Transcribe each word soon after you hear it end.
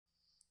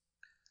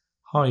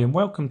Hi and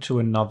welcome to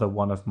another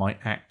one of my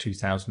ACT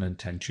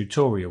 2010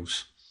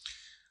 tutorials.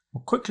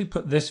 I'll quickly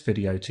put this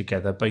video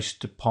together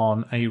based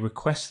upon a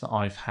request that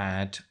I've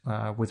had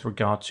with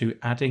regard to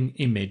adding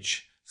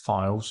image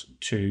files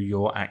to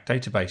your ACT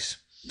database.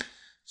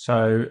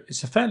 So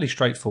it's a fairly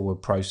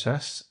straightforward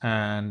process,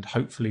 and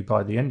hopefully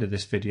by the end of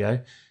this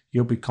video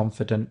you'll be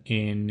confident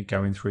in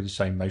going through the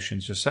same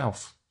motions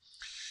yourself.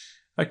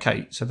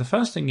 Okay, so the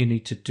first thing you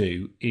need to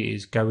do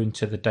is go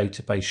into the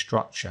database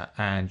structure,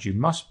 and you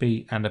must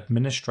be an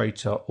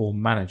administrator or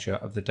manager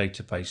of the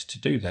database to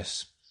do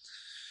this.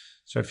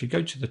 So if you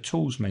go to the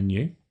Tools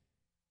menu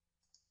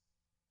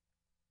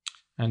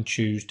and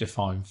choose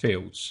Define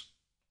Fields.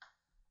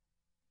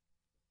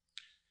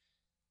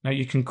 Now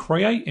you can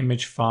create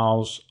image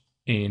files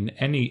in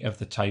any of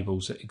the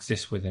tables that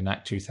exist within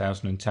ACT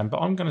 2010,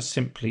 but I'm going to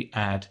simply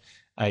add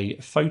a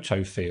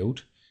photo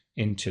field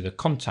into the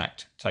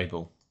Contact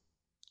table.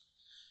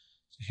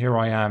 Here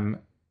I am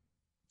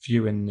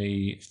viewing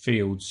the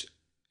fields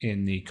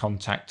in the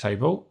Contact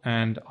table,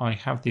 and I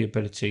have the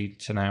ability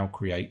to now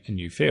create a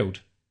new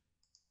field.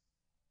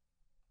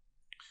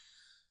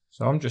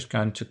 So I'm just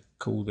going to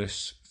call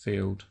this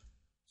field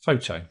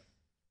Photo.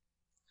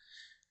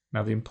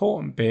 Now the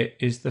important bit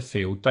is the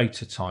field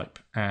data type,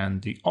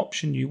 and the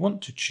option you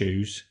want to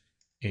choose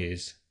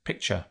is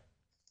Picture.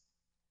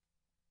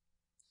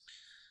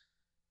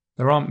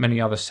 There aren't many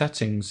other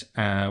settings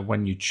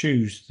when you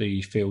choose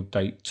the field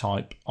date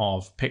type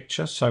of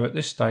picture, so at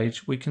this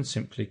stage we can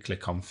simply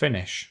click on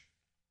Finish.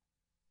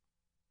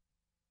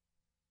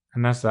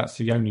 And as that's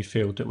the only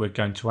field that we're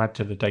going to add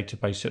to the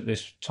database at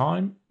this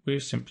time, we'll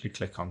simply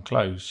click on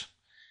Close.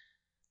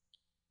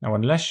 Now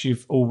unless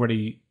you've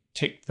already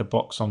ticked the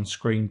box on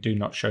screen, Do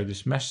Not Show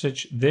This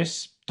Message,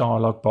 this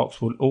dialog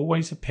box will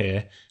always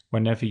appear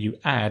whenever you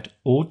add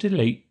or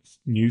delete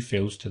new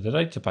fields to the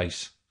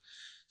database.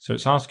 So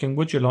it's asking,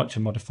 would you like to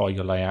modify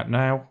your layout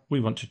now?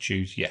 We want to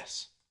choose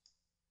yes.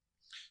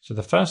 So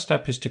the first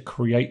step is to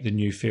create the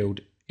new field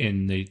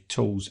in the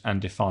Tools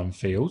and Define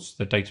Fields,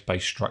 the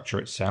database structure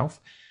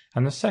itself.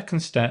 And the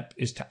second step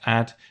is to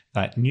add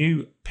that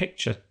new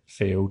picture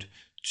field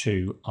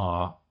to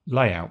our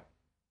layout.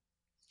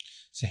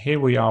 So here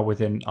we are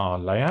within our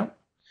layout,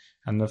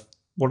 and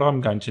what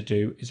I'm going to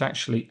do is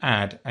actually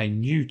add a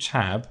new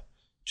tab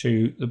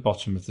to the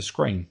bottom of the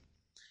screen.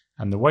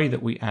 And the way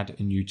that we add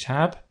a new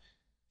tab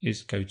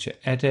is go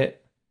to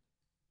Edit,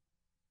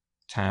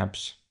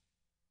 Tabs,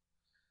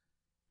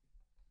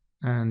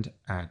 and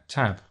Add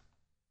Tab.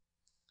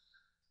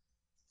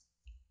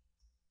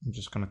 I'm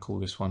just going to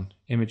call this one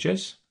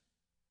Images.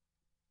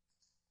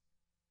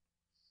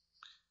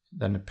 It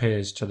then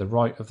appears to the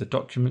right of the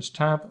Documents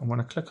tab, and when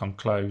I click on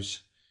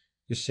Close,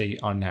 you see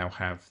I now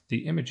have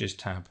the Images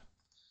tab.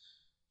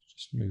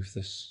 Just move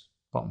this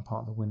bottom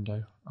part of the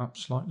window up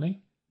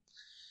slightly.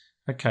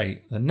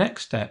 Okay, the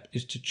next step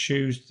is to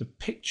choose the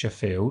picture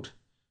field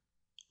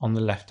on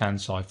the left hand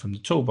side from the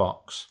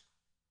toolbox.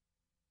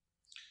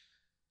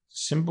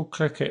 Simple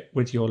click it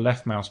with your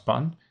left mouse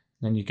button,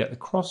 then you get the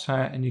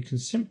crosshair, and you can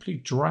simply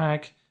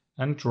drag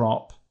and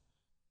drop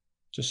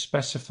to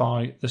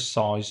specify the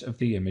size of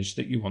the image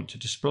that you want to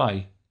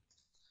display.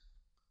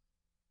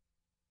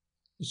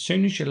 As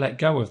soon as you let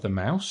go of the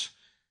mouse,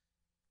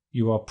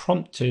 you are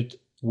prompted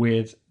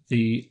with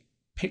the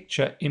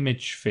picture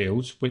image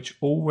fields which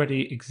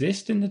already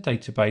exist in the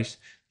database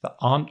that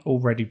aren't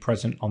already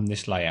present on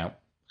this layout.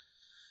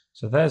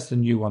 So there's the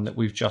new one that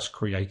we've just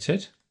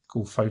created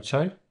called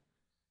Photo,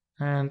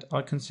 and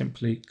I can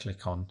simply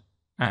click on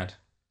Add.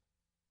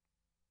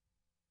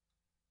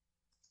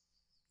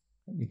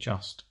 Let me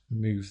just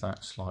move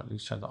that slightly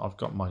so that I've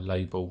got my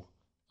label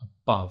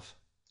above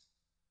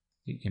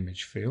the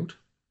image field.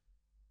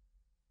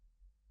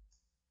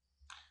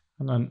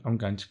 And then I'm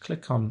going to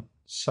click on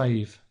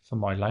Save for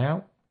my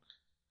layout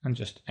and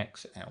just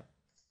exit out.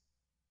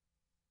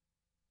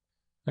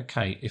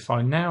 Okay, if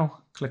I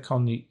now click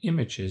on the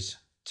Images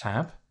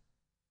tab,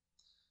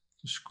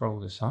 just scroll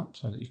this up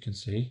so that you can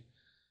see.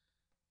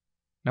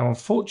 Now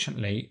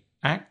unfortunately,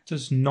 ACT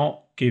does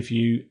not give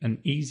you an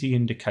easy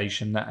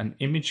indication that an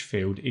image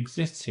field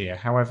exists here.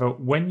 However,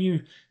 when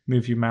you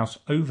move your mouse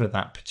over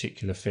that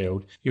particular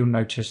field, you'll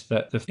notice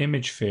that the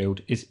image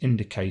field is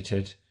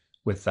indicated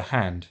with the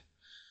hand.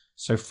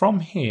 So from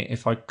here,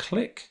 if I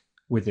click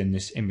within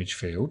this image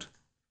field,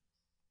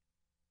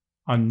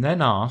 I'm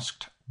then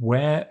asked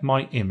where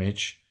my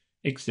image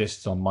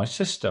exists on my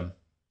system.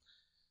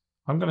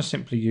 I'm going to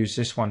simply use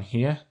this one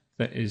here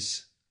that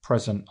is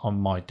present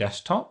on my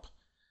desktop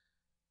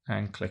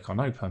and click on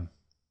Open.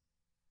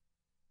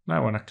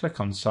 Now when I click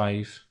on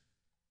Save,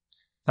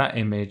 that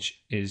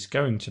image is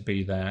going to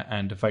be there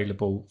and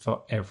available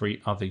for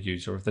every other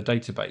user of the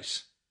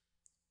database.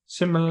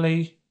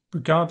 Similarly,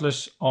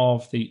 regardless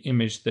of the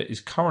image that is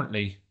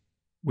currently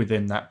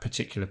within that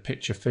particular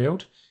picture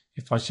field,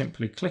 if I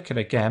simply click it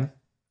again,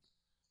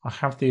 I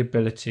have the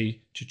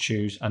ability to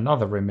choose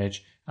another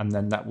image, and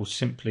then that will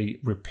simply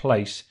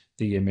replace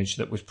the image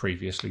that was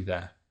previously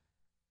there.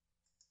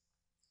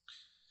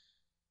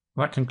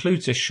 That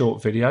concludes this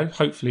short video.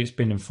 Hopefully it's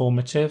been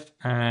informative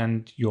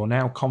and you're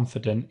now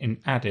confident in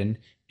adding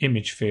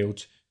image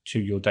fields to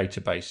your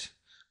database.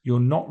 You're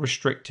not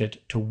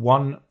restricted to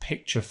one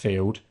picture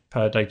field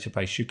per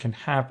database. You can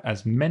have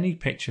as many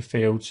picture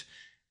fields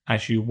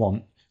as you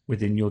want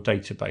within your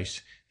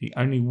database. The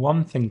only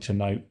one thing to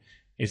note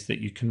is that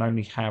you can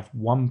only have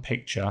one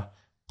picture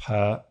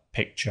per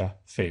picture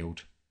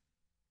field.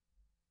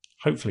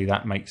 Hopefully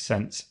that makes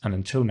sense, and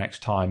until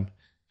next time,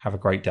 have a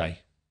great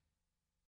day.